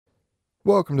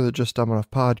Welcome to the Just Dumb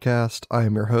Enough podcast. I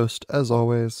am your host, as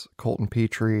always, Colton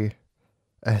Petrie.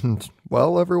 And,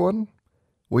 well, everyone,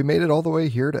 we made it all the way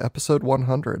here to episode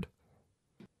 100.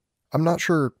 I'm not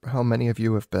sure how many of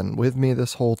you have been with me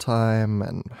this whole time,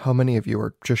 and how many of you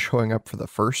are just showing up for the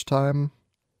first time.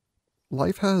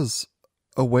 Life has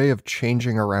a way of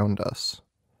changing around us,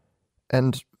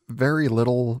 and very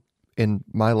little, in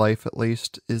my life at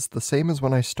least, is the same as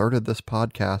when I started this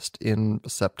podcast in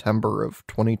September of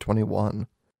 2021.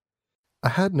 I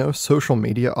had no social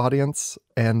media audience,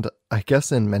 and I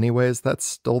guess in many ways that's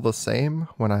still the same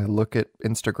when I look at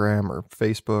Instagram or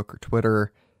Facebook or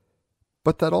Twitter,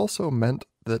 but that also meant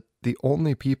that the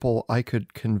only people I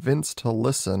could convince to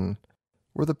listen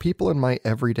were the people in my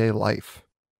everyday life.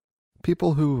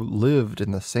 People who lived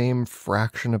in the same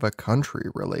fraction of a country,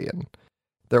 really, and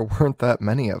there weren't that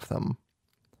many of them.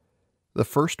 The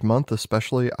first month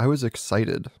especially, I was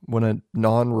excited when a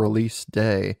non-release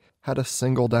day had a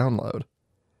single download.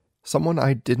 Someone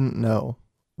I didn't know,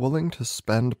 willing to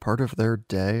spend part of their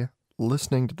day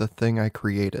listening to the thing I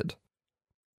created.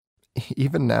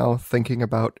 Even now, thinking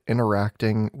about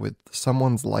interacting with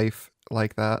someone's life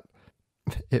like that,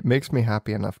 it makes me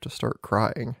happy enough to start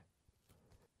crying.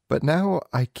 But now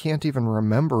I can't even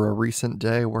remember a recent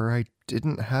day where I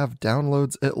didn't have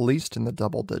downloads at least in the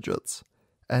double digits.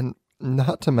 And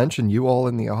not to mention you all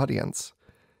in the audience.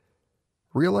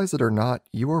 Realize it or not,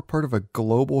 you are part of a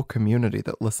global community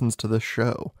that listens to this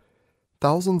show.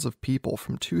 Thousands of people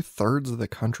from 2/3 of the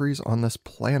countries on this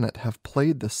planet have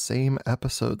played the same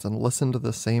episodes and listened to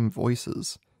the same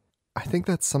voices. I think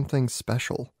that's something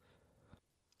special.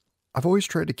 I've always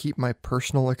tried to keep my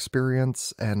personal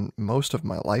experience and most of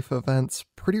my life events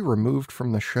pretty removed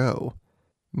from the show,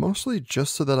 mostly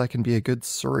just so that I can be a good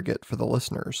surrogate for the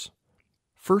listeners.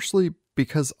 Firstly,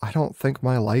 because I don't think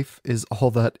my life is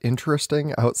all that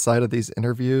interesting outside of these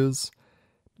interviews.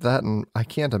 That, and I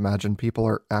can't imagine people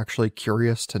are actually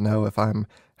curious to know if I'm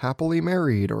happily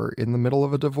married or in the middle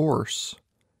of a divorce.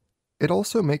 It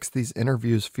also makes these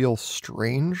interviews feel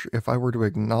strange if I were to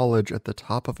acknowledge at the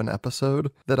top of an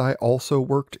episode that I also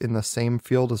worked in the same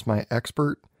field as my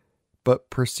expert, but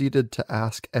proceeded to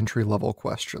ask entry-level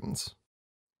questions.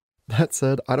 That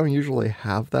said, I don't usually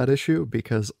have that issue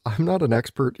because I'm not an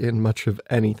expert in much of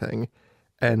anything,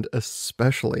 and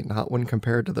especially not when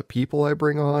compared to the people I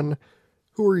bring on,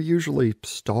 who are usually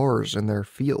stars in their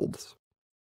fields.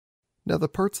 Now, the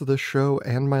parts of this show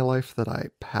and my life that I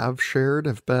have shared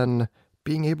have been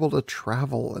being able to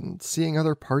travel and seeing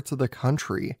other parts of the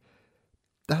country.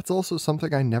 That's also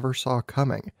something I never saw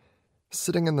coming.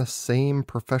 Sitting in the same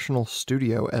professional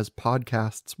studio as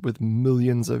podcasts with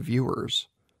millions of viewers.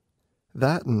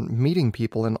 That and meeting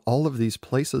people in all of these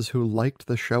places who liked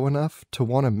the show enough to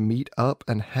want to meet up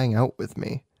and hang out with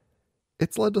me.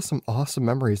 It's led to some awesome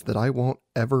memories that I won't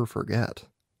ever forget.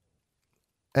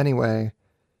 Anyway,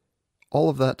 all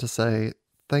of that to say,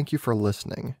 thank you for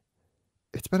listening.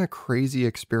 It's been a crazy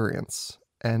experience,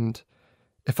 and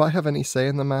if I have any say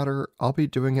in the matter, I'll be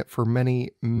doing it for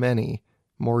many, many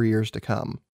more years to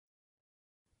come.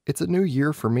 It's a new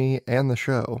year for me and the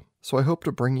show, so I hope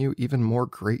to bring you even more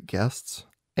great guests,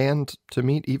 and to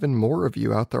meet even more of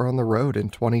you out there on the road in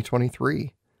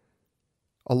 2023.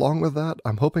 Along with that,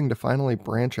 I'm hoping to finally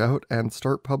branch out and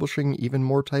start publishing even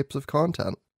more types of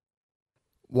content.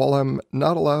 While I'm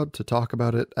not allowed to talk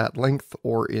about it at length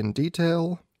or in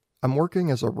detail, I'm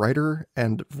working as a writer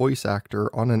and voice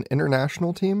actor on an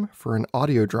international team for an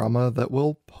audio drama that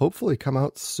will hopefully come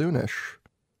out soonish.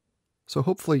 So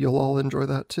hopefully you'll all enjoy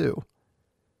that too.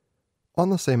 On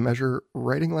the same measure,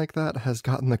 writing like that has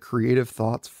gotten the creative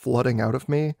thoughts flooding out of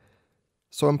me,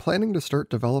 so I'm planning to start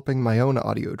developing my own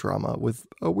audio drama with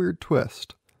a weird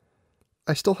twist.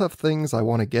 I still have things I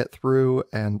want to get through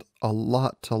and a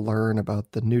lot to learn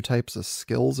about the new types of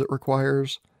skills it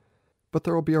requires, but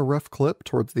there will be a rough clip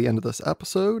towards the end of this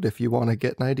episode if you want to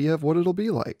get an idea of what it'll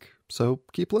be like, so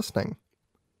keep listening.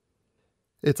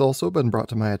 It's also been brought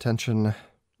to my attention,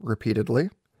 repeatedly,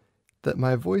 that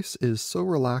my voice is so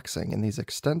relaxing in these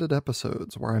extended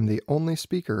episodes where I'm the only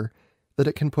speaker that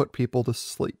it can put people to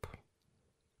sleep.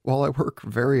 While I work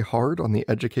very hard on the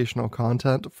educational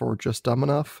content for Just Dumb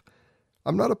Enough,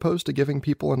 I'm not opposed to giving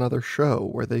people another show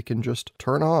where they can just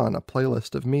turn on a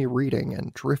playlist of me reading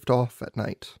and drift off at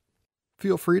night.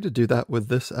 Feel free to do that with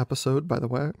this episode, by the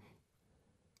way.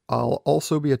 I'll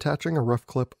also be attaching a rough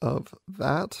clip of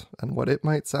that and what it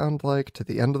might sound like to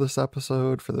the end of this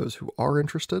episode for those who are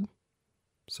interested,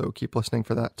 so keep listening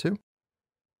for that too.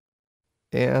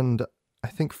 And I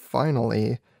think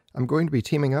finally, I'm going to be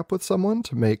teaming up with someone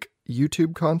to make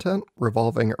YouTube content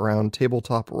revolving around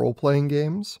tabletop role-playing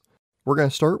games. We're going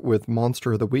to start with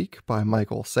Monster of the Week by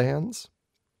Michael Sands.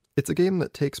 It's a game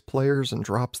that takes players and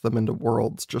drops them into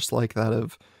worlds just like that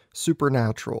of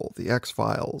Supernatural, The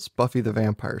X-Files, Buffy the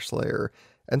Vampire Slayer,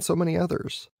 and so many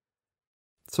others.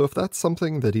 So if that's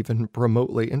something that even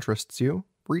remotely interests you,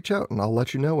 reach out and I'll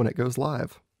let you know when it goes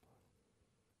live.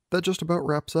 That just about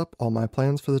wraps up all my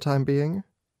plans for the time being.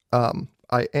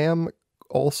 I am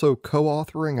also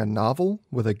co-authoring a novel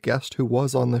with a guest who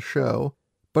was on the show,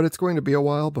 but it's going to be a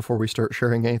while before we start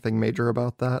sharing anything major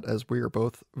about that, as we are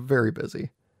both very busy.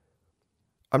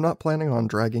 I'm not planning on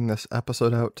dragging this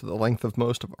episode out to the length of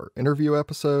most of our interview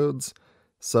episodes,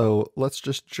 so let's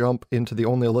just jump into the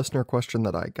only listener question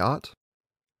that I got.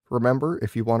 Remember,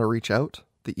 if you want to reach out,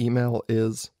 the email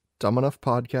is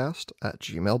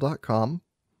dumbenoughpodcast@gmail.com,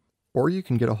 or you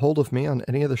can get a hold of me on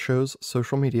any of the show's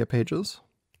social media pages.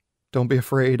 Don't be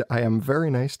afraid, I am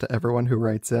very nice to everyone who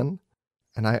writes in,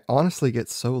 and I honestly get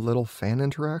so little fan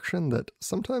interaction that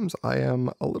sometimes I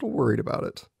am a little worried about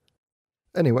it.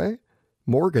 Anyway,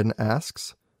 Morgan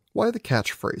asks, why the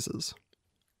catchphrases?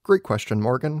 Great question,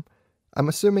 Morgan. I'm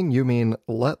assuming you mean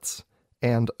let's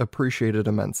and appreciated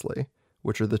immensely,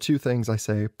 which are the two things I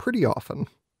say pretty often.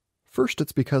 First,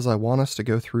 it's because I want us to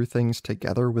go through things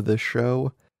together with this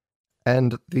show,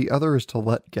 and the other is to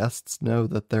let guests know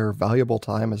that their valuable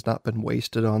time has not been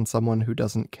wasted on someone who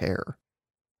doesn't care.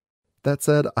 That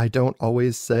said, I don't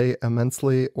always say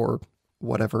immensely or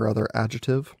whatever other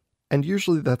adjective, and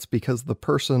usually that's because the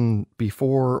person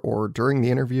before or during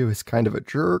the interview is kind of a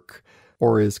jerk,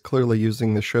 or is clearly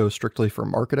using the show strictly for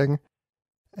marketing,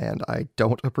 and I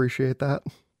don't appreciate that.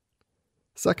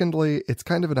 Secondly, it's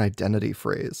kind of an identity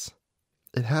phrase.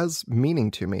 It has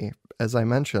meaning to me, as I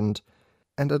mentioned,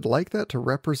 and I'd like that to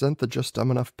represent the Just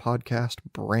Dumb Enough podcast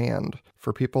brand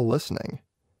for people listening.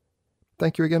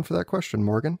 Thank you again for that question,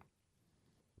 Morgan.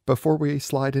 Before we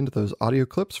slide into those audio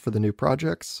clips for the new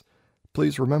projects,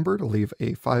 please remember to leave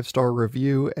a 5-star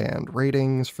review and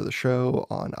ratings for the show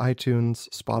on iTunes,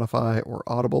 Spotify, or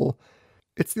Audible.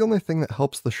 It's the only thing that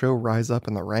helps the show rise up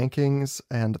in the rankings,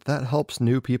 and that helps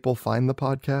new people find the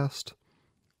podcast.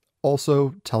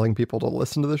 Also, telling people to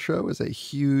listen to the show is a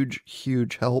huge,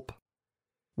 huge help.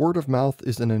 Word of mouth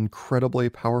is an incredibly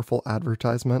powerful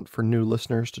advertisement for new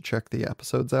listeners to check the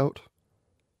episodes out.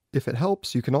 If it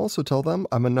helps, you can also tell them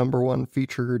I'm a #1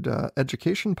 featured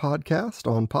education podcast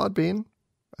on Podbean.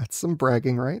 That's some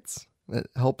bragging rights. It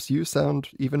helps you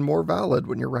sound even more valid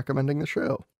when you're recommending the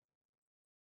show.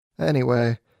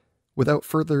 Anyway, without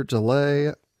further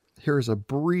delay, here's a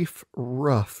brief,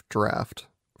 rough draft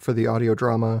for the audio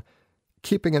drama,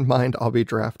 keeping in mind I'll be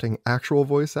drafting actual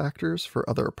voice actors for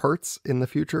other parts in the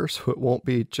future, so it won't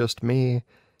be just me.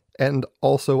 And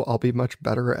also, I'll be much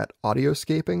better at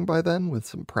audioscaping by then with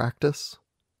some practice.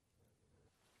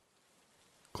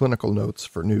 Clinical notes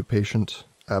for new patient,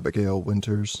 Abigail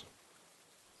Winters.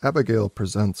 Abigail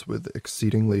presents with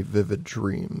exceedingly vivid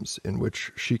dreams in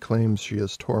which she claims she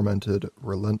is tormented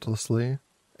relentlessly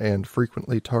and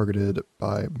frequently targeted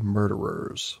by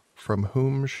murderers from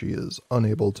whom she is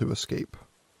unable to escape.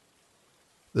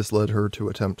 This led her to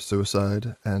attempt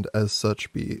suicide, and as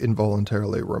such be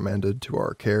involuntarily remanded to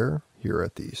our care here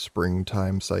at the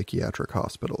Springtime Psychiatric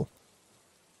Hospital.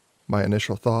 My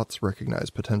initial thoughts recognize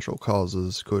potential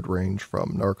causes could range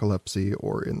from narcolepsy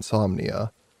or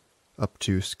insomnia up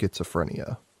to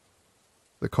schizophrenia.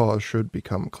 The cause should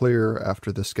become clear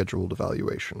after the scheduled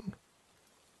evaluation.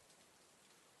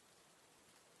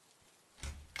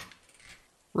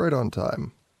 Right on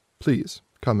time. Please,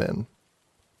 come in.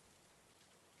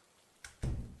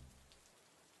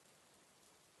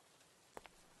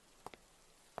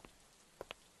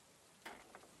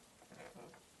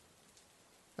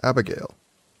 Abigail,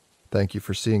 thank you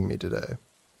for seeing me today.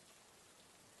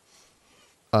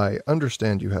 I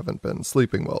understand you haven't been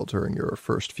sleeping well during your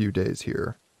first few days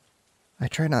here. I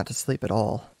try not to sleep at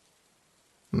all.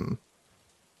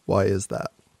 Why is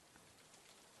that?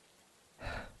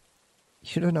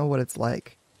 You don't know what it's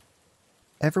like.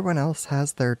 Everyone else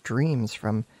has their dreams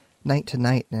from night to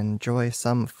night and enjoy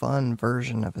some fun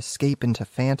version of escape into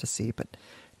fantasy, but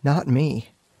not me.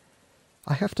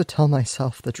 I have to tell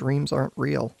myself the dreams aren't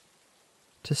real.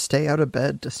 To stay out of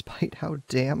bed despite how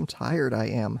damn tired I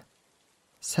am.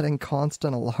 Setting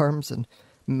constant alarms and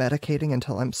medicating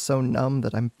until I'm so numb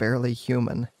that I'm barely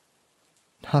human.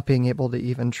 Not being able to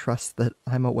even trust that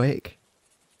I'm awake.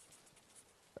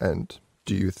 And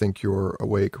do you think you're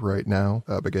awake right now,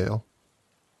 Abigail?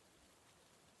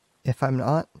 If I'm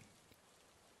not,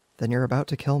 then you're about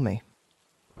to kill me.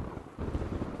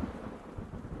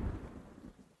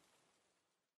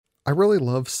 I really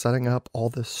love setting up all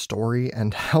this story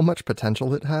and how much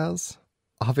potential it has.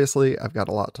 Obviously, I've got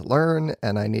a lot to learn,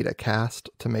 and I need a cast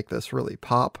to make this really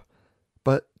pop,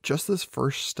 but just this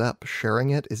first step, sharing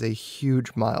it, is a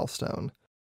huge milestone.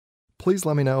 Please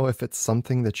let me know if it's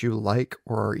something that you like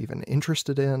or are even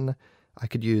interested in. I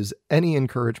could use any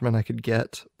encouragement I could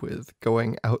get with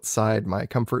going outside my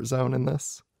comfort zone in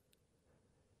this.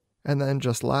 And then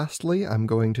just lastly, I'm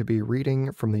going to be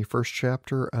reading from the first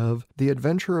chapter of The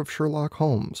Adventures of Sherlock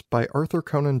Holmes by Arthur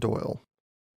Conan Doyle.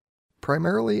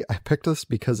 Primarily, I picked this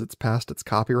because it's past its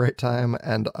copyright time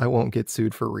and I won't get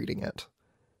sued for reading it.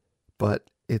 But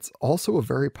it's also a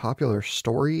very popular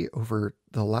story over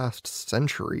the last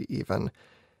century even,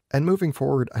 and moving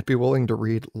forward, I'd be willing to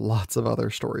read lots of other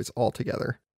stories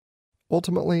altogether.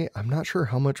 Ultimately, I'm not sure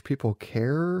how much people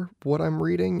care what I'm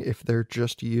reading if they're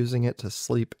just using it to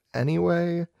sleep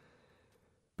anyway,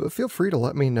 but feel free to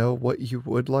let me know what you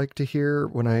would like to hear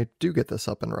when I do get this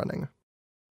up and running.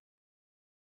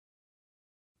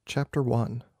 Chapter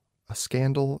 1: A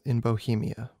Scandal in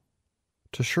Bohemia.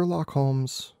 To Sherlock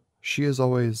Holmes, she is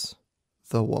always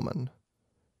the woman.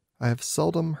 I have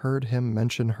seldom heard him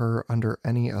mention her under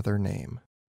any other name.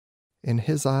 In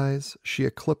his eyes, she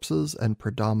eclipses and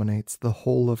predominates the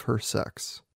whole of her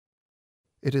sex.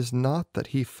 It is not that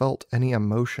he felt any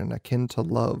emotion akin to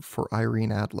love for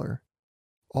Irene Adler.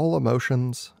 All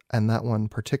emotions, and that one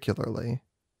particularly,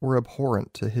 were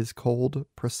abhorrent to his cold,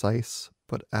 precise,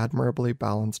 but admirably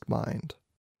balanced mind.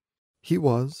 He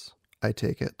was, I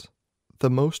take it, the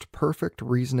most perfect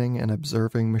reasoning and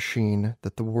observing machine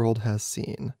that the world has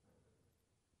seen.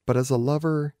 But as a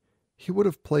lover, he would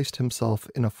have placed himself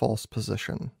in a false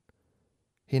position.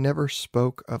 He never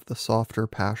spoke of the softer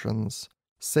passions,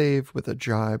 save with a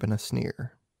jibe and a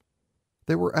sneer.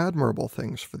 They were admirable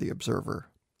things for the observer,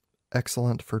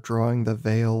 excellent for drawing the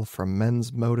veil from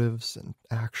men's motives and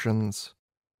actions.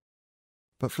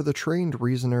 But for the trained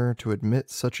reasoner to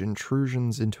admit such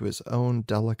intrusions into his own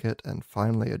delicate and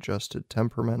finely adjusted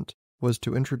temperament was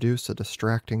to introduce a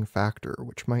distracting factor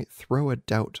which might throw a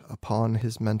doubt upon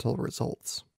his mental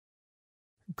results.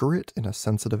 Grit in a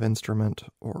sensitive instrument,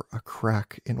 or a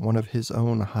crack in one of his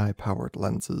own high-powered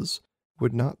lenses,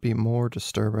 would not be more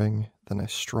disturbing than a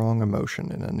strong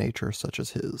emotion in a nature such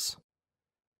as his.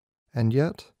 And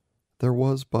yet, there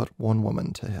was but one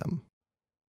woman to him,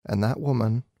 and that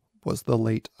woman was the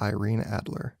late Irene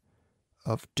Adler,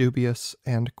 of dubious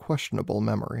and questionable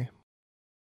memory.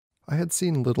 I had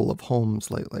seen little of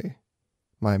Holmes lately.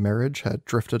 My marriage had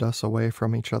drifted us away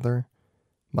from each other.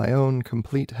 My own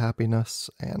complete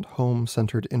happiness and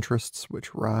home-centered interests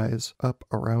which rise up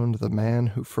around the man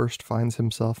who first finds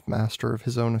himself master of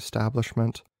his own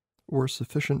establishment were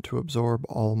sufficient to absorb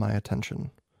all my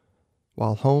attention,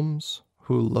 while Holmes,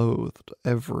 who loathed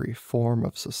every form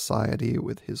of society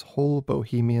with his whole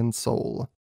bohemian soul,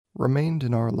 remained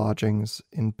in our lodgings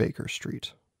in Baker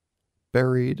Street,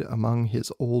 buried among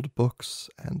his old books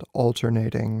and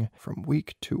alternating from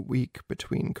week to week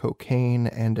between cocaine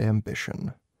and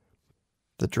ambition.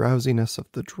 The drowsiness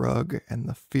of the drug and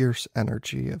the fierce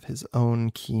energy of his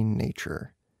own keen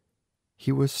nature.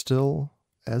 He was still,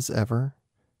 as ever,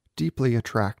 deeply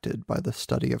attracted by the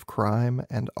study of crime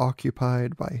and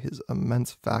occupied by his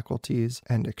immense faculties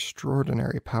and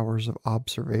extraordinary powers of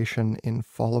observation in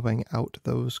following out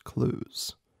those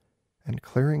clues, and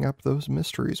clearing up those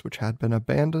mysteries which had been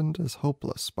abandoned as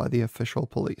hopeless by the official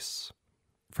police.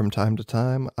 From time to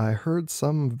time, I heard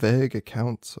some vague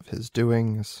accounts of his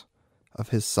doings, of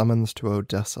his summons to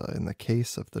Odessa in the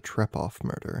case of the Trepoff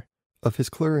murder, of his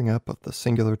clearing up of the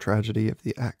singular tragedy of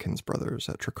the Atkins brothers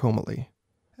at Trincomalee,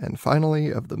 and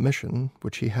finally of the mission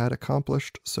which he had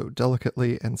accomplished so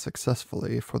delicately and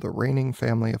successfully for the reigning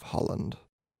family of Holland.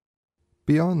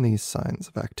 Beyond these signs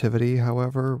of activity,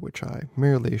 however, which I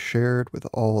merely shared with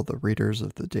all the readers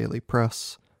of the daily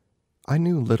press, I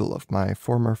knew little of my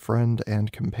former friend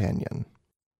and companion.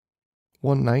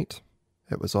 One night,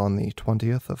 it was on the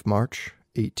 20th of March,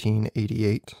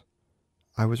 1888,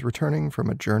 I was returning from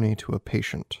a journey to a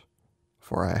patient,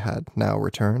 for I had now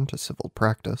returned to civil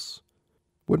practice,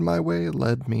 when my way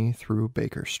led me through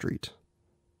Baker Street.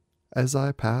 As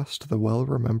I passed the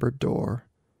well-remembered door,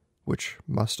 which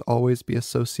must always be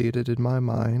associated in my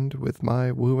mind with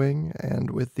my wooing and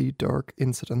with the dark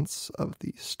incidents of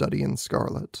the Study in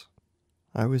Scarlet,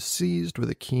 I was seized with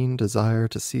a keen desire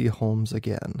to see Holmes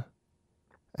again,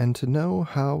 and to know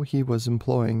how he was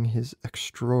employing his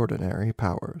extraordinary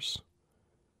powers.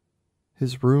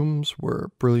 His rooms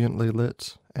were brilliantly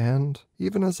lit, and,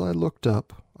 even as I looked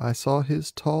up, I saw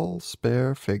his tall,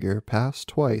 spare figure pass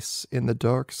twice in the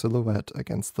dark silhouette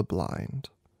against the blind.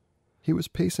 He was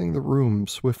pacing the room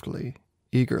swiftly,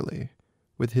 eagerly,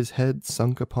 with his head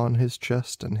sunk upon his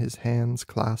chest and his hands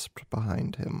clasped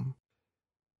behind him.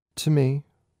 To me,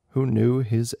 who knew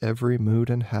his every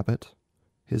mood and habit,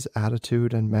 his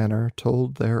attitude and manner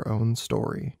told their own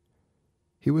story.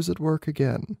 He was at work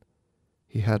again.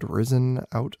 He had risen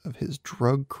out of his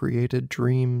drug-created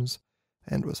dreams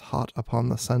and was hot upon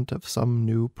the scent of some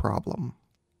new problem.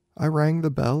 I rang the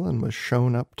bell and was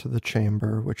shown up to the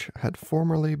chamber which had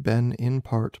formerly been in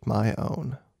part my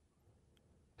own.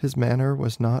 His manner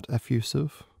was not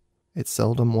effusive. It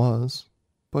seldom was,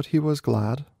 but he was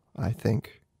glad, I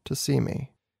think, to see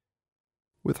me.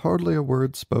 With hardly a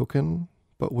word spoken,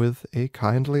 but with a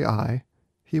kindly eye,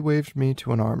 he waved me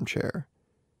to an armchair,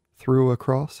 threw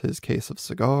across his case of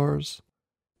cigars,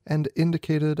 and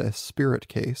indicated a spirit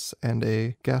case and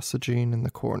a gasogene in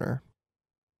the corner.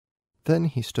 Then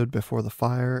he stood before the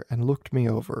fire and looked me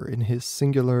over in his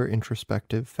singular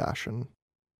introspective fashion.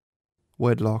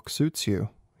 "Wedlock suits you,"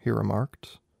 he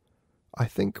remarked. "I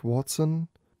think, Watson,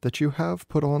 that you have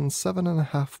put on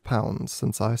 7.5 pounds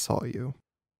since I saw you."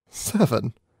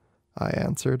 "7," I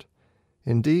answered.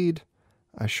 "Indeed,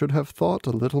 I should have thought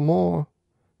a little more.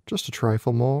 Just a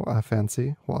trifle more, I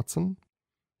fancy, Watson."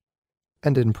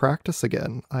 "And in practice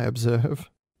again, I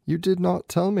observe. You did not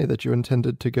tell me that you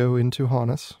intended to go into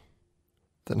harness."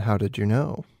 "Then how did you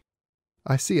know?"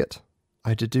 "I see it.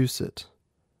 I deduce it.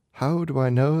 How do I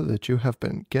know that you have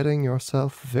been getting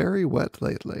yourself very wet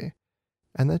lately,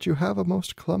 and that you have a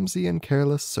most clumsy and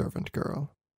careless servant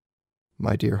girl?"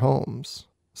 "My dear Holmes,"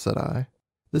 said I,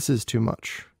 "this is too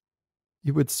much.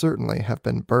 You would certainly have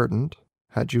been burdened,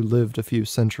 had you lived a few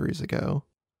centuries ago.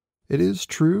 It is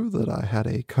true that I had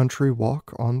a country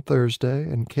walk on Thursday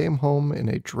and came home in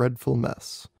a dreadful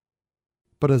mess.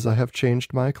 But as I have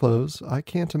changed my clothes, I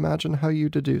can't imagine how you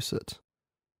deduce it.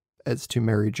 As to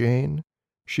Mary Jane,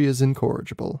 she is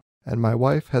incorrigible, and my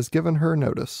wife has given her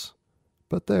notice.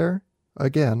 But there,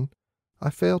 again, I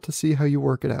fail to see how you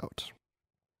work it out."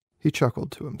 He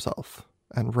chuckled to himself,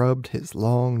 and rubbed his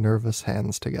long, nervous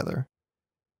hands together.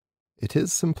 "It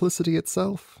is simplicity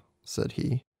itself," said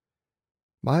he.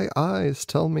 "My eyes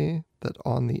tell me that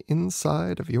on the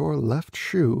inside of your left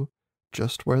shoe,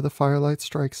 just where the firelight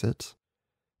strikes it,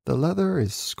 the leather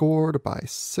is scored by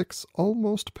 6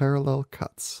 almost parallel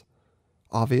cuts.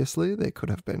 Obviously, they could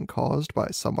have been caused by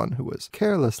someone who was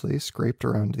carelessly scraped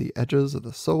around the edges of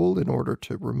the sole in order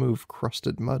to remove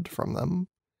crusted mud from them.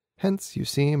 Hence, you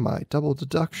see my double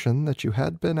deduction that you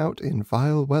had been out in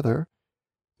vile weather,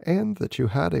 and that you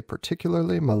had a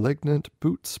particularly malignant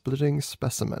boot-splitting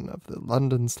specimen of the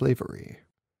London slavery.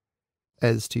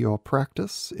 As to your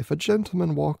practice, if a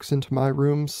gentleman walks into my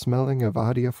room smelling of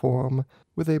iodoform,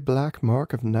 with a black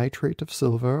mark of nitrate of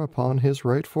silver upon his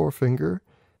right forefinger,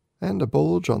 and a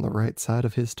bulge on the right side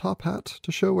of his top hat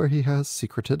to show where he has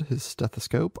secreted his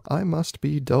stethoscope, I must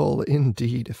be dull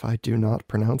indeed if I do not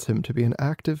pronounce him to be an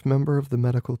active member of the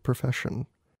medical profession."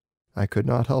 I could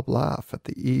not help laugh at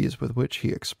the ease with which he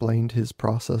explained his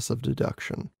process of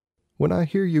deduction. "When I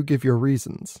hear you give your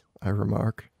reasons," I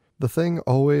remark, "the thing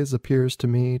always appears to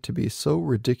me to be so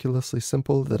ridiculously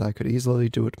simple that I could easily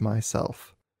do it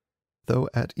myself. Though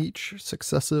at each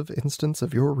successive instance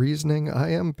of your reasoning I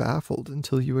am baffled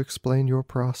until you explain your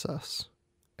process.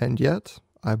 And yet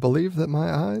I believe that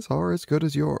my eyes are as good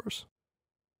as yours."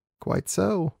 "Quite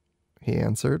so," he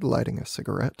answered, lighting a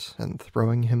cigarette and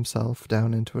throwing himself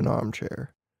down into an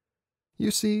armchair. "You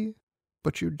see,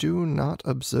 but you do not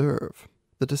observe.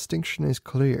 The distinction is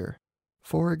clear.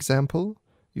 For example,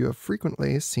 you have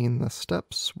frequently seen the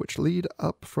steps which lead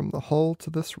up from the hall to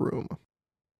this room."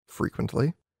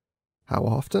 "Frequently." "How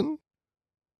often?"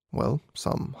 "Well,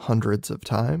 some hundreds of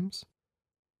times."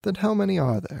 "Then how many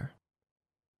are there?"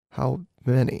 "How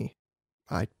many?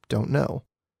 I don't know."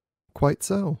 "Quite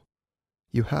so.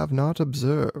 You have not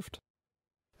observed.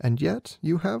 And yet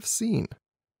you have seen.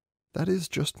 That is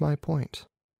just my point.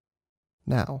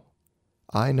 Now,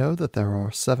 I know that there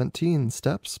are 17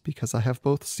 steps because I have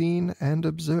both seen and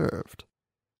observed.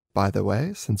 By the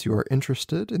way, since you are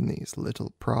interested in these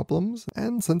little problems,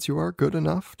 and since you are good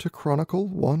enough to chronicle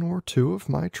 1 or 2 of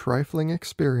my trifling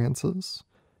experiences,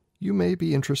 you may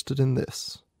be interested in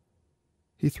this."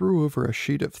 He threw over a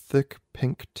sheet of thick,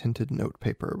 pink-tinted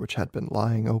notepaper which had been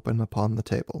lying open upon the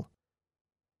table.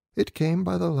 "It came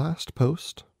by the last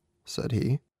post," said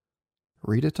he.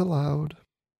 "Read it aloud."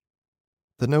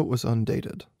 The note was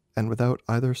undated, and without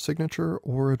either signature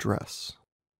or address.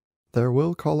 "There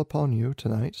will call upon you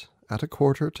tonight at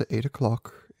 7:45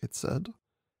 o'clock," it said,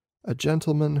 "a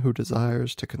gentleman who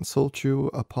desires to consult you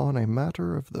upon a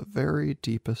matter of the very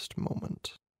deepest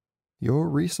moment. Your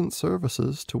recent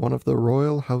services to one of the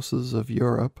royal houses of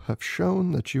Europe have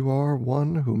shown that you are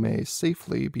one who may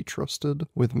safely be trusted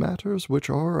with matters which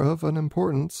are of an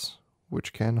importance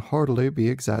which can hardly be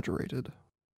exaggerated.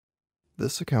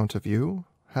 This account of you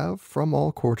have from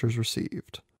all quarters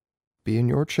received. Be in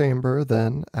your chamber,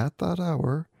 then, at that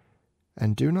hour,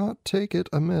 and do not take it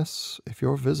amiss if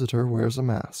your visitor wears a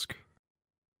mask."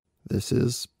 "This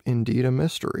is indeed a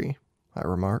mystery," I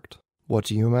remarked. "What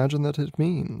do you imagine that it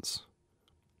means?"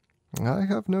 "I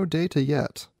have no data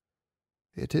yet.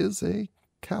 It is a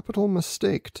capital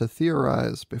mistake to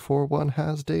theorize before one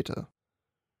has data.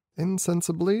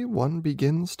 Insensibly, one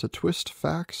begins to twist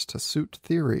facts to suit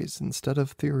theories instead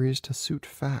of theories to suit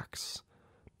facts.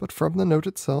 But from the note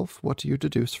itself, what do you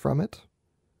deduce from it?"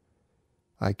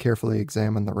 I carefully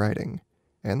examined the writing,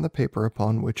 and the paper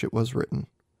upon which it was written.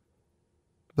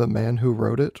 "The man who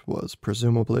wrote it was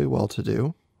presumably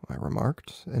well-to-do," I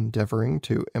remarked, endeavoring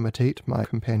to imitate my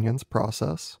companion's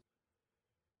process.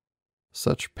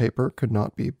 "Such paper could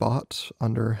not be bought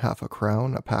under half a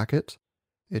crown a packet.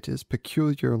 It is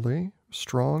peculiarly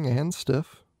strong and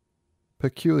stiff."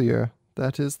 "Peculiar,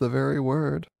 that is the very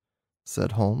word,"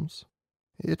 said Holmes.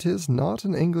 "It is not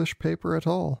an English paper at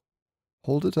all.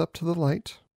 Hold it up to the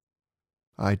light."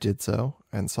 I did so,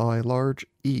 and saw a large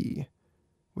E,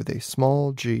 with a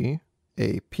small g,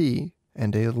 a P,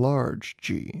 and a large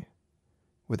G,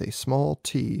 with a small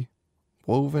T,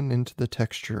 woven into the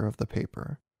texture of the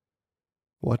paper.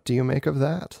 "What do you make of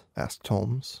that?" asked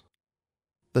Holmes.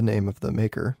 "The name of the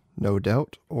maker, no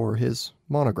doubt, or his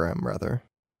monogram, rather."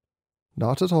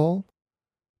 "Not at all.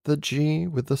 The G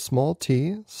with the small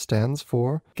t stands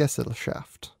for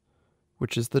Gesellschaft,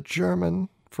 which is the German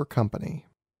for company.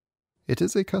 It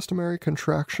is a customary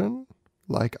contraction,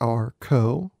 like our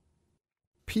co.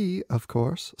 P, of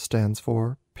course, stands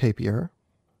for Papier.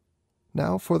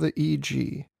 Now for the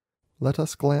EG. Let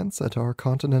us glance at our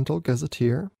Continental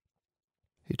Gazetteer."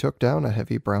 He took down a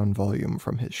heavy brown volume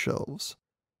from his shelves.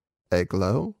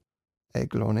 "Eglo,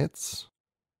 Eglonitz.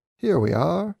 Here we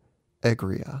are,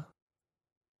 Egria.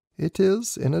 It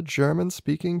is in a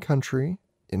German-speaking country,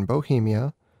 in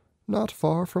Bohemia, not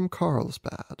far from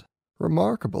Carlsbad,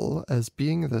 remarkable as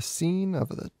being the scene of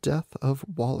the death of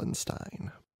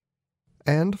Wallenstein,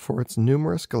 and for its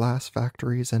numerous glass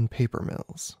factories and paper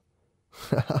mills.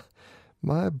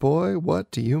 My boy, what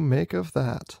do you make of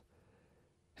that?"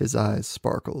 His eyes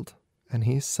sparkled, and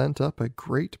he sent up a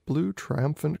great blue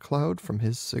triumphant cloud from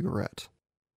his cigarette.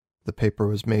 "The paper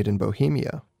was made in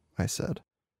Bohemia," I said.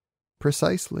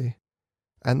 "Precisely.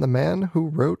 And the man who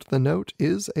wrote the note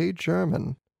is a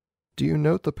German. Do you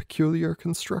note the peculiar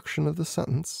construction of the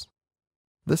sentence?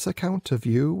 This account of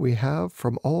you we have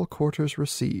from all quarters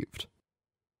received.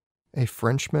 A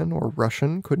Frenchman or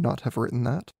Russian could not have written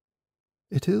that.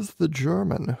 It is the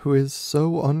German who is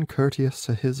so uncourteous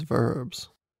to his verbs.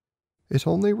 It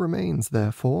only remains,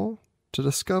 therefore, to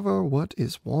discover what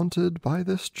is wanted by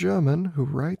this German who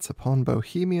writes upon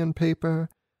Bohemian paper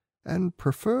and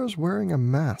prefers wearing a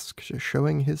mask to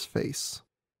showing his face.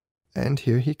 And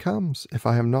here he comes, if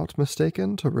I am not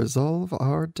mistaken, to resolve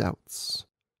our doubts."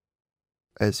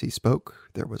 As he spoke,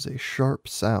 there was a sharp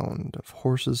sound of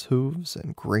horses' hoofs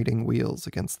and grating wheels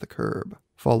against the curb,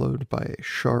 followed by a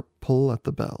sharp pull at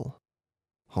the bell.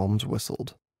 Holmes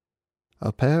whistled.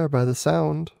 "A pair by the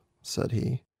sound," said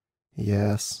he.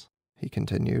 "Yes," he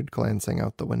continued, glancing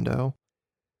out the window.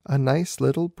 "A nice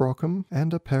little brougham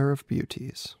and a pair of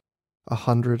beauties.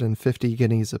 150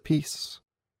 guineas apiece.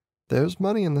 There's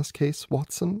money in this case,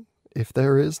 Watson, if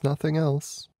there is nothing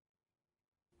else."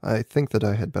 "I think that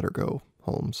I had better go,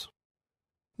 Holmes."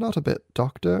 "Not a bit,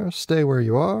 Doctor. Stay where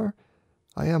you are.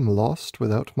 I am lost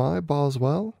without my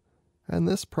Boswell, and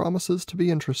this promises to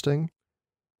be interesting.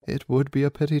 It would be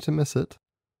a pity to miss it.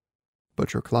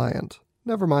 But your client,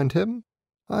 never mind him.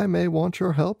 I may want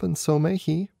your help, and so may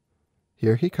he.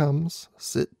 Here he comes.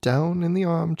 Sit down in the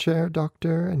armchair,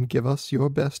 Doctor, and give us your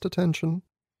best attention."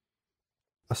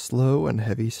 A slow and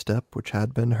heavy step which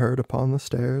had been heard upon the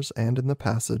stairs and in the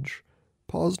passage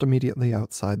paused immediately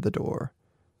outside the door.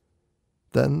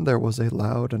 Then there was a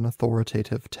loud and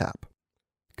authoritative tap.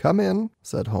 "Come in,"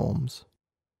 said Holmes.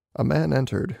 A man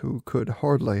entered who could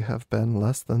hardly have been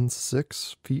less than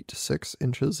 6 feet 6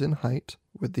 inches in height,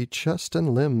 with the chest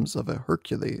and limbs of a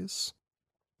Hercules.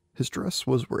 His dress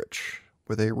was rich,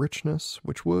 with a richness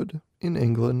which would, in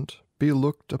England, be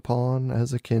looked upon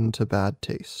as akin to bad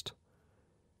taste.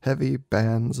 Heavy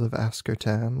bands of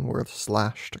askertan were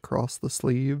slashed across the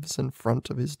sleeves and front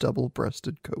of his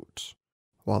double-breasted coat.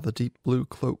 while the deep blue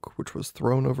cloak which was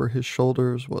thrown over his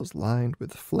shoulders was lined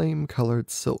with flame-colored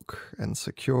silk and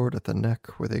secured at the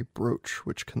neck with a brooch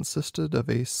which consisted of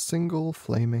a single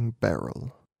flaming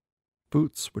beryl.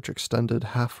 Boots which extended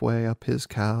halfway up his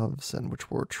calves and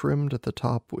which were trimmed at the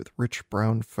top with rich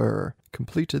brown fur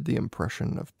completed the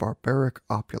impression of barbaric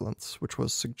opulence which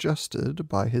was suggested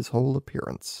by his whole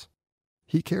appearance.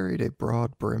 He carried a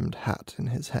broad-brimmed hat in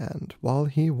his hand, while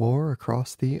he wore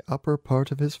across the upper part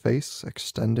of his face,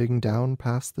 extending down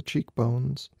past the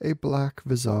cheekbones, a black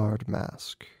vizard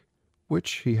mask,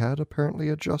 which he had apparently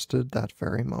adjusted that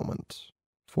very moment,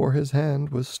 for his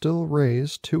hand was still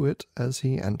raised to it as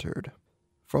he entered.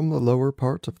 From the lower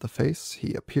part of the face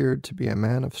he appeared to be a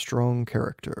man of strong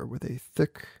character, with a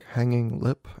thick, hanging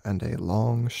lip and a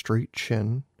long, straight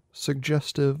chin,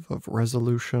 suggestive of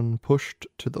resolution pushed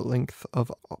to the length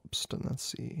of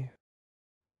obstinacy.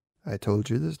 "I told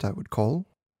you that I would call."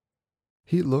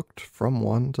 He looked from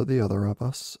one to the other of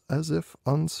us, as if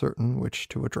uncertain which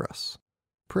to address.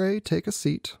 "Pray take a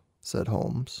seat," said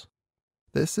Holmes.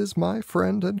 "This is my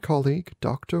friend and colleague,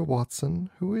 Dr. Watson,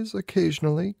 who is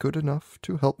occasionally good enough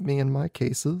to help me in my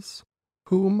cases.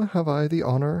 Whom have I the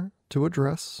honor to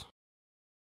address?"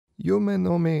 "You may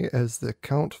know me as the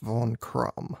Count von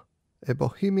Kram, a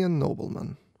Bohemian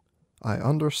nobleman. I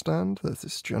understand that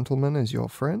this gentleman is your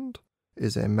friend,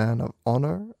 is a man of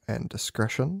honor and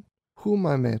discretion, whom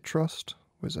I may trust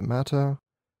with a matter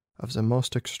of the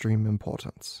most extreme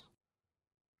importance.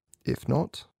 If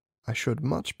not, I should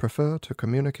much prefer to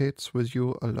communicate with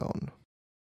you alone."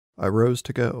 I rose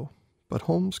to go, but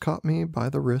Holmes caught me by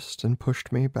the wrist and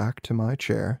pushed me back to my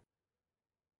chair.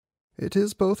 "It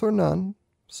is both or none,"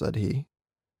 said he.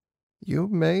 "You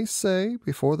may say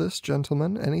before this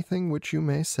gentleman anything which you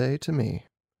may say to me."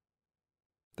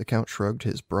 The Count shrugged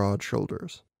his broad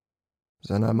shoulders.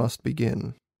 "Then I must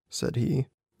begin," said he,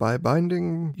 "by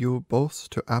binding you both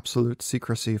to absolute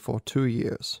secrecy for 2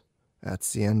 years. At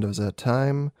the end of that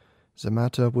time, the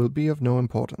matter will be of no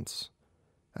importance.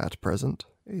 At present,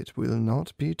 it will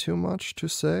not be too much to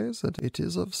say that it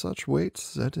is of such weight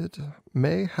that it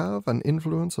may have an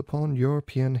influence upon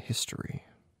European history."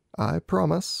 "I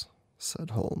promise,"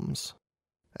 said Holmes.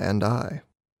 "And I.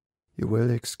 You will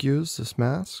excuse this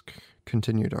mask,"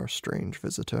 continued our strange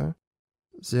visitor.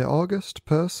 "The august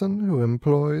person who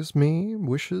employs me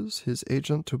wishes his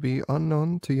agent to be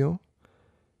unknown to you,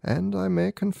 and I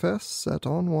may confess at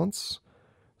once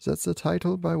that the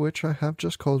title by which I have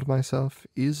just called myself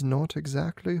is not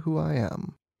exactly who I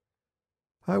am."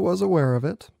 "I was aware of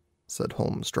it," said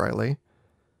Holmes dryly.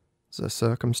 "The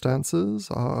circumstances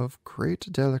are of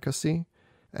great delicacy,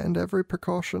 and every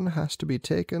precaution has to be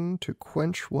taken to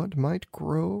quench what might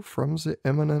grow from the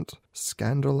imminent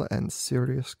scandal and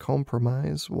serious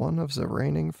compromise one of the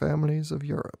reigning families of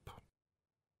Europe.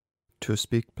 To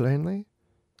speak plainly,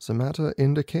 the matter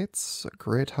indicates the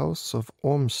great house of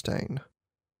Ormstein,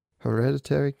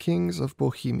 hereditary kings of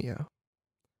Bohemia."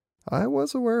 "I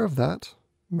was aware of that,"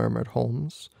 murmured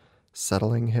Holmes,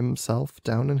 settling himself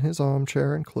down in his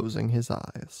armchair and closing his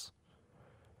eyes.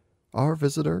 Our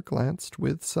visitor glanced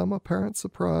with some apparent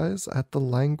surprise at the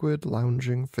languid,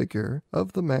 lounging figure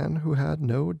of the man who had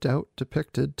no doubt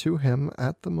depicted to him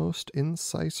at the most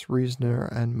incisive reasoner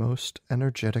and most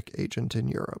energetic agent in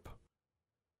Europe.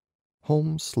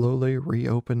 Holmes slowly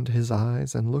reopened his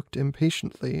eyes and looked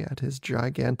impatiently at his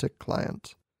gigantic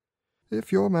client.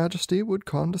 "If your Majesty would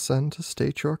condescend to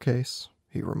state your case,"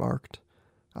 he remarked,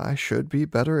 "I should be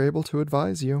better able to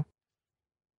advise you."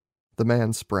 The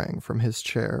man sprang from his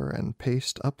chair and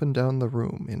paced up and down the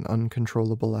room in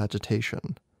uncontrollable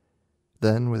agitation.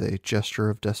 Then, with a gesture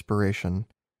of desperation,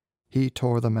 he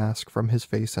tore the mask from his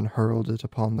face and hurled it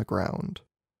upon the ground.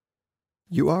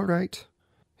 "You are right,"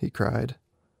 he cried.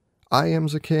 "I am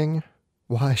the king.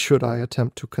 Why should I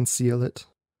attempt to conceal it?"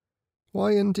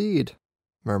 "Why, indeed?"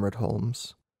 murmured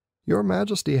Holmes. "Your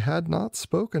Majesty had not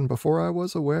spoken before I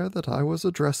was aware that I was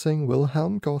addressing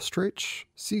Wilhelm Gostritsch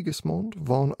Sigismund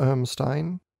von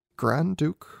Ormstein, Grand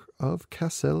Duke of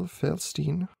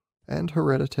Cassel-Felstein, and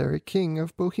hereditary King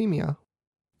of Bohemia."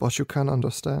 "But you can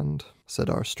understand," said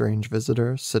our strange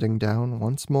visitor, sitting down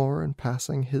once more and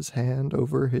passing his hand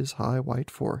over his high white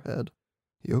forehead.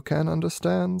 "You can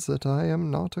understand that I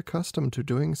am not accustomed to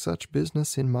doing such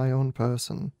business in my own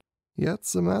person. Yet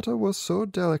the matter was so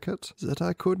delicate that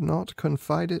I could not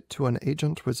confide it to an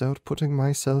agent without putting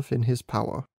myself in his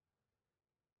power.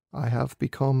 I have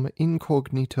become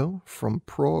incognito from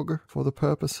Prague for the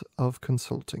purpose of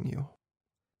consulting you."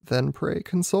 "Then pray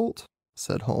consult,"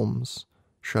 said Holmes,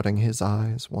 shutting his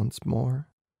eyes once more.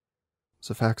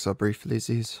 "The facts are briefly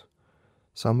these.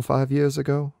 Some 5 years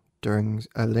ago, During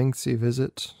a lengthy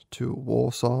visit to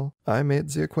Warsaw, I made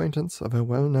the acquaintance of a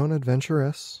well-known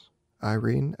adventuress,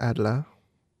 Irene Adler.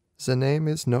 The name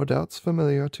is no doubt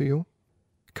familiar to you.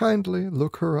 Kindly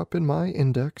look her up in my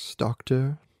index,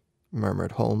 Doctor,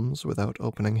 murmured Holmes without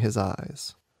opening his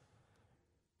eyes.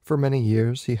 For many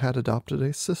years he had adopted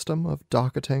a system of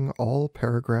docketing all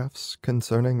paragraphs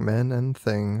concerning men and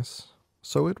things,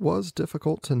 so it was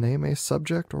difficult to name a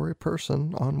subject or a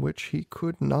person on which he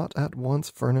could not at once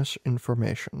furnish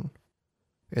information.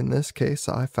 In this case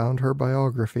I found her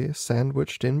biography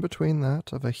sandwiched in between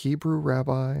that of a Hebrew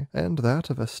rabbi and that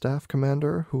of a staff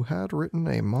commander who had written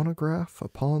a monograph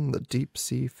upon the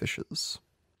deep-sea fishes.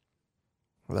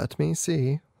 "Let me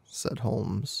see," said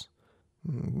Holmes.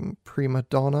 "Prima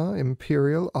donna,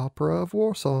 Imperial Opera of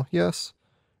Warsaw, yes.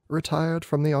 Retired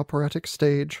from the operatic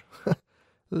stage.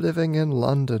 Living in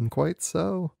London, quite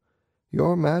so.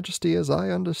 Your Majesty, as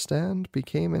I understand,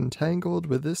 became entangled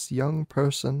with this young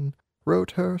person,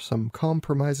 wrote her some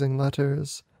compromising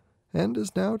letters, and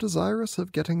is now desirous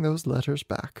of getting those letters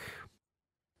back."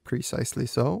 "Precisely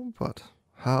so, but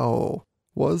how?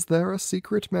 Was there a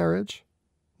secret marriage?"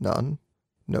 "None.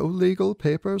 No legal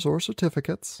papers or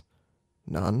certificates?"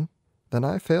 "None." "Then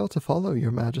I fail to follow,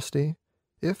 your Majesty.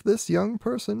 If this young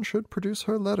person should produce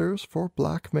her letters for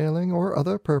blackmailing or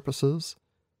other purposes,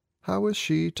 how is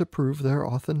she to prove their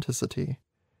authenticity?"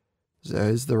 "There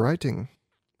is the writing."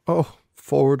 "Oh,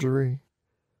 forgery."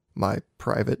 "My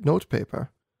private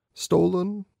notepaper."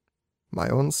 "Stolen." "My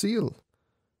own seal."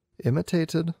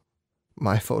 "Imitated."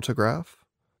 "My photograph."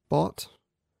 "Bought."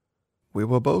 "We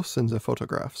were both in the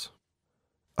photographs."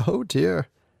 "Oh dear,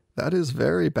 that is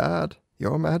very bad.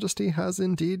 Your Majesty has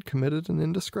indeed committed an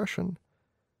indiscretion."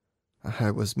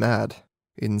 "I was mad,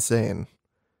 insane.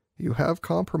 You have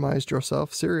compromised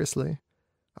yourself seriously.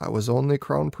 I was only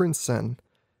Crown Prince then,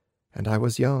 and I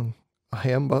was young. I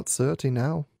am but 30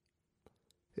 now.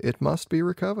 It must be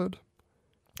recovered.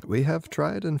 We have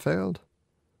tried and failed.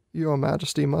 Your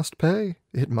Majesty must pay.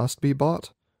 It must be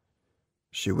bought."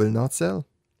 "She will not sell."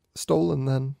 "Stolen,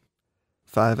 then."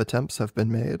 5 attempts have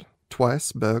been made.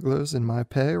 Twice burglars in my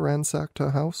pay ransacked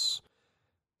her house.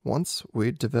 Once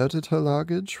we diverted her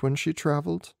luggage when she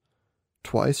traveled.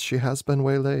 Twice she has been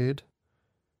waylaid.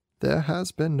 There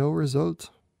has been no result.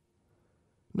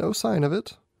 "No sign of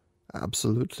it?"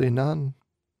 "Absolutely none."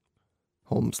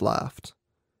 Holmes laughed.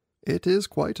 "It is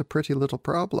quite a pretty little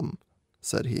problem,"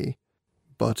 said he.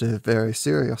 "But a very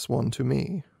serious one to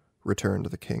me," returned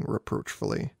the king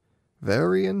reproachfully.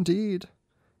 "Very indeed.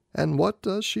 And what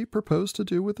does she propose to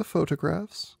do with the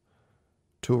photographs?"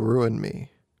 "To ruin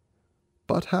me."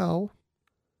 "But how?"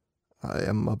 "I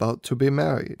am about to be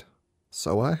married."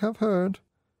 "So I have heard."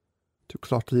 "To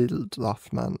Clotilde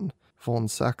Lothman von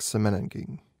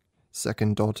Saxe-Meiningen,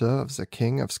 second daughter of the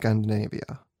King of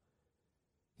Scandinavia.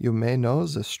 You may know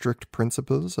the strict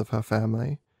principles of her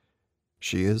family.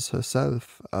 She is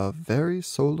herself a very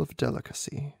soul of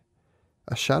delicacy.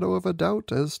 A shadow of a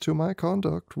doubt as to my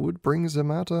conduct would bring the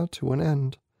matter to an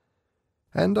end.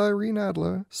 And Irene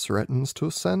Adler threatens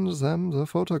to send them the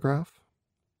photograph.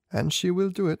 And she will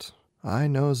do it. I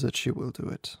know that she will do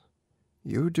it.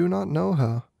 You do not know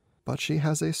her, but she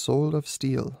has a soul of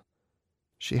steel.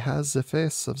 She has the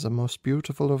face of the most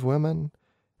beautiful of women,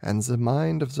 and the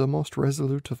mind of the most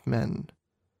resolute of men.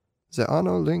 There are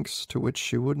no links to which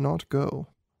she would not go."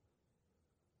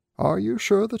 "Are you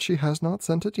sure that she has not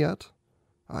sent it yet?"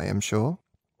 "I am sure."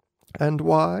 "And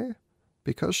why?"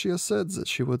 "Because she has said that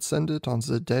she would send it on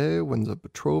the day when the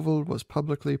betrothal was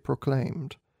publicly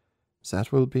proclaimed.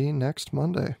 That will be next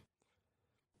Monday."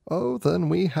 "Oh, then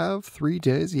we have 3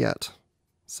 days yet,"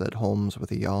 said Holmes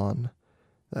with a yawn.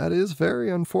 "That is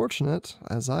very unfortunate,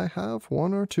 as I have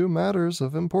 1 or 2 matters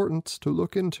of importance to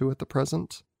look into at the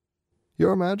present.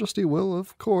 Your Majesty will,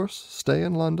 of course, stay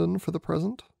in London for the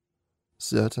present?"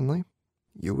 "Certainly.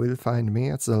 You will find me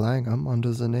at the Langham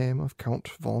under the name of Count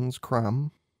von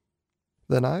Kram."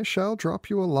 "Then I shall drop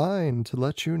you a line to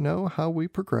let you know how we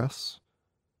progress."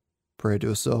 "Pray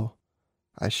do so.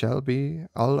 I shall be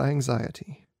all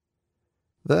anxiety."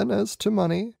 "Then as to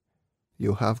money?"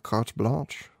 "You have carte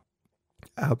blanche."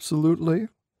 "Absolutely?"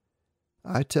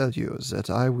 "I tell you that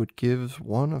I would give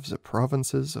one of the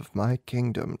provinces of my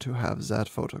kingdom to have that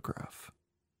photograph."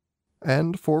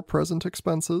 "And for present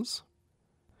expenses?"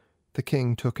 The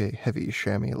king took a heavy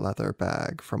chamois leather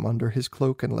bag from under his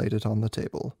cloak and laid it on the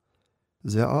table.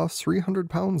 "There are 300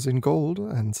 pounds in gold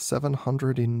and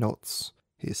 700 in notes,"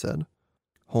 he said.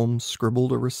 Holmes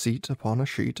scribbled a receipt upon a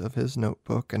sheet of his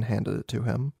notebook and handed it to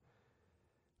him.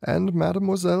 "And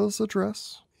mademoiselle's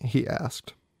address?" he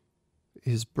asked.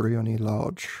 "Is Briony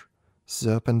Lodge,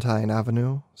 Serpentine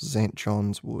Avenue, St.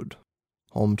 John's Wood.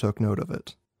 Holmes took note of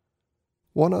it.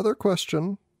 One other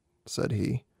question, said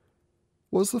he.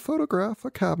 Was the photograph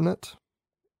a cabinet?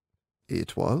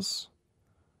 It was.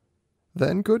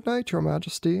 Then good night, your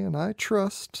majesty, and I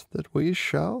trust that we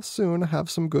shall soon have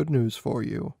some good news for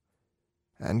you.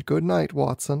 And good night,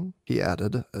 Watson, he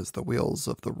added as the wheels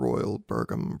of the Royal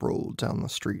Brougham rolled down the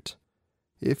street.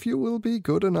 If you will be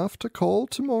good enough to call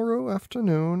tomorrow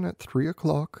afternoon at 3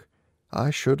 o'clock, I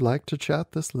should like to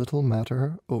chat this little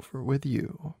matter over with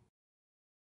you.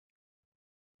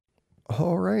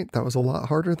 All right, that was a lot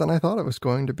harder than I thought it was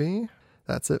going to be.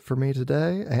 That's it for me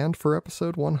today and for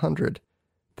episode 100.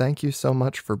 Thank you so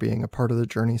much for being a part of the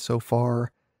journey so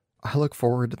far. I look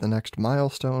forward to the next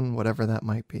milestone, whatever that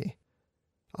might be.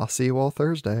 I'll see you all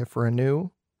Thursday for a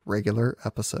new, regular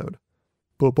episode.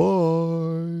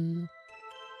 Bye-bye!